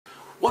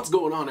What's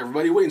going on,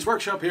 everybody? Wayne's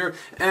Workshop here,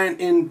 and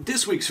in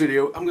this week's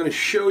video I'm going to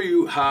show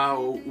you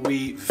how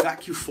we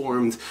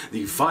vacuformed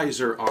the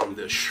visor on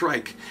the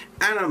Shrike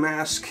Ana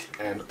mask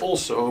and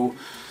also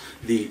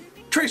the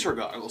Tracer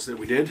goggles that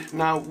we did.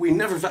 Now, we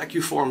never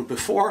vacuformed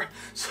before,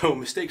 so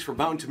mistakes were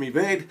bound to be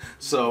made,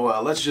 so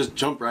let's just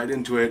jump right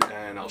into it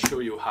and I'll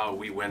show you how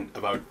we went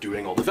about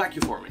doing all the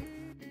vacuforming.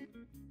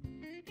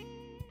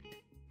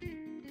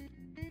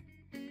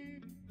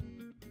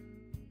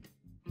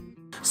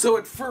 So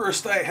at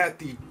first I had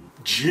the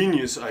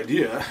genius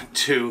idea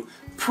to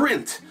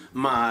print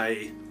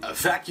my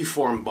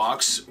vacuform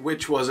box,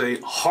 which was a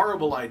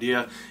horrible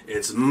idea.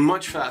 It's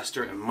much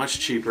faster and much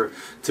cheaper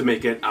to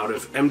make it out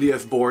of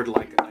MDF board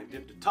like I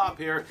did the top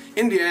here.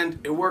 In the end,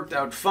 it worked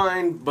out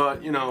fine,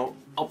 but you know,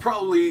 I'll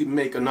probably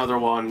make another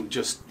one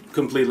just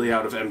completely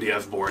out of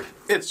MDF board.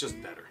 It's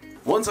just better.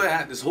 Once I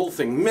had this whole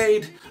thing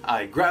made,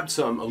 I grabbed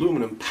some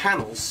aluminum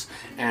panels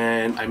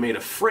and I made a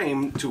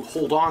frame to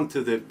hold on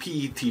to the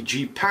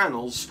PETG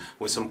panels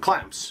with some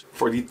clamps.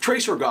 For the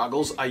tracer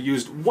goggles, I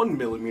used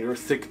 1mm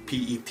thick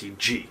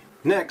PETG.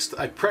 Next,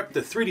 I prepped the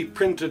 3D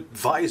printed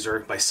visor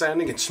by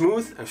sanding it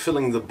smooth and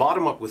filling the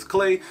bottom up with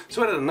clay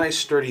so it had a nice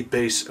sturdy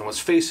base and was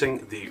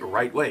facing the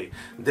right way.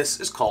 This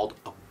is called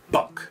a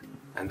buck.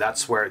 And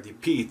that's where the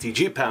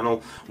PETG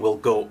panel will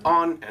go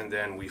on, and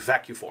then we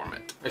vacuform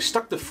it. I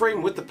stuck the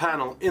frame with the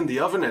panel in the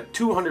oven at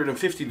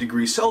 250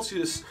 degrees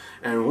Celsius,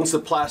 and once the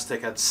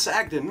plastic had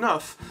sagged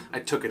enough, I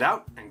took it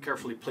out and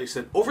carefully placed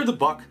it over the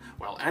buck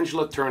while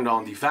Angela turned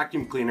on the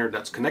vacuum cleaner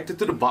that's connected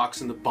to the box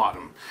in the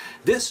bottom.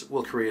 This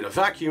will create a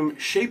vacuum,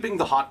 shaping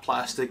the hot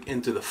plastic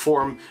into the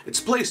form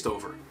it's placed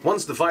over.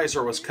 Once the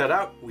visor was cut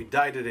out, we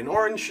dyed it in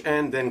orange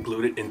and then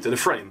glued it into the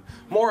frame.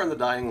 More on the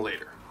dyeing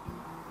later.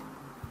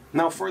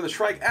 Now for the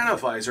Shrike Ana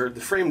visor,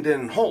 the frame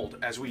didn't hold,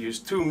 as we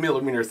used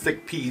 2mm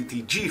thick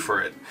PETG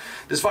for it.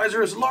 This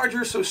visor is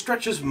larger, so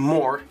stretches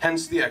more,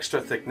 hence the extra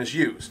thickness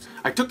used.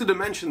 I took the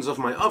dimensions of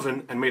my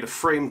oven and made a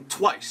frame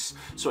twice,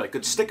 so I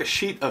could stick a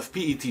sheet of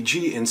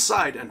PETG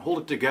inside and hold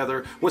it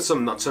together with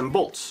some nuts and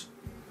bolts.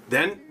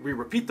 Then we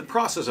repeat the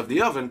process of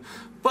the oven,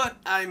 but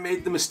I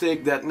made the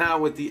mistake that now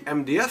with the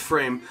MDF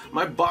frame,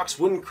 my box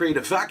wouldn't create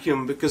a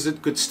vacuum because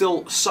it could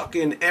still suck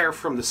in air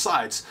from the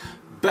sides.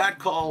 Bad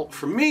call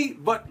from me,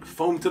 but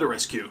foam to the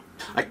rescue.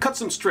 I cut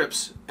some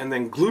strips and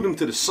then glued them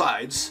to the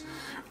sides.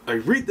 I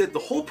redid the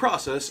whole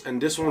process and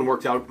this one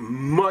worked out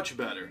much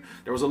better.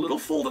 There was a little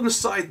fold on the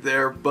side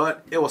there,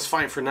 but it was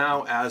fine for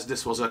now as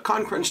this was a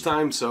con crunch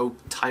time, so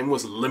time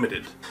was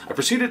limited. I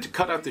proceeded to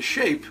cut out the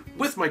shape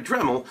with my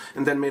Dremel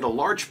and then made a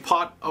large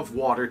pot of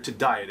water to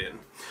dye it in.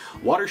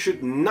 Water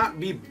should not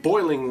be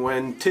boiling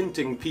when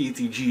tinting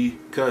PETG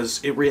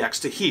because it reacts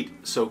to heat,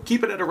 so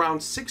keep it at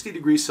around 60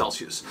 degrees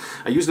Celsius.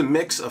 I used a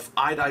mix of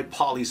iodide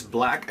polys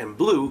black and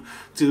blue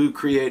to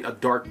create a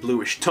dark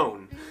bluish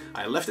tone.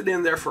 I left it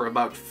in there for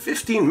about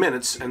 15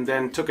 minutes and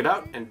then took it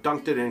out and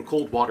dunked it in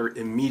cold water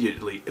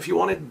immediately. If you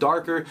want it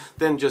darker,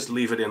 then just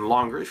leave it in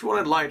longer. If you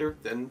want it lighter,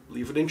 then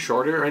leave it in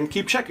shorter and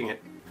keep checking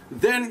it.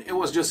 Then it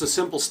was just a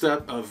simple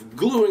step of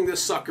gluing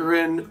this sucker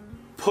in,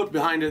 put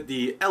behind it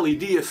the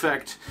LED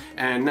effect,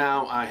 and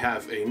now I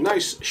have a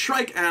nice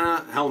Shrike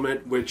Ana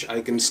helmet which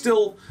I can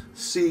still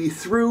see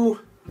through.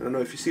 I don't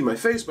know if you see my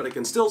face, but I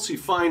can still see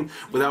fine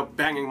without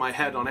banging my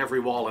head on every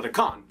wall at a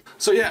con.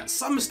 So yeah,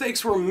 some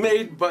mistakes were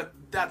made, but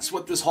that's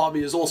what this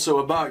hobby is also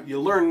about.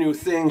 You learn new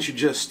things, you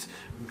just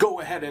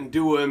go ahead and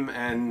do them,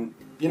 and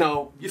you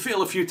know, you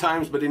fail a few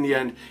times, but in the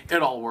end,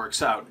 it all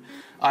works out.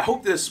 I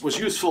hope this was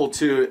useful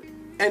to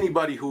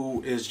anybody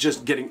who is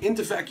just getting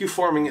into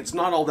vacuforming. It's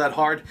not all that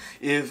hard.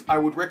 I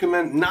would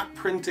recommend not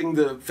printing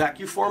the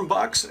vacuform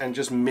box and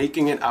just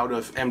making it out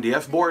of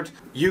MDF board.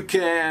 You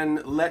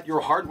can let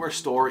your hardware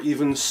store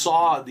even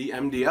saw the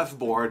MDF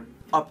board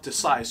up to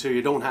size, so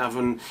you don't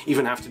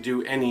even have to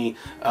do any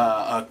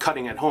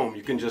cutting at home.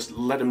 You can just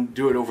let them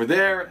do it over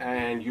there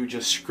and you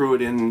just screw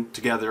it in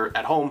together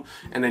at home,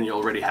 and then you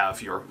already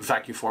have your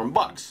vacuform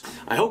box.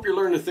 I hope you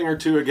learned a thing or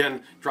two.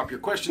 Again, drop your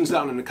questions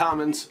down in the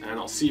comments and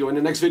I'll see you in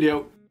the next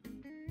video.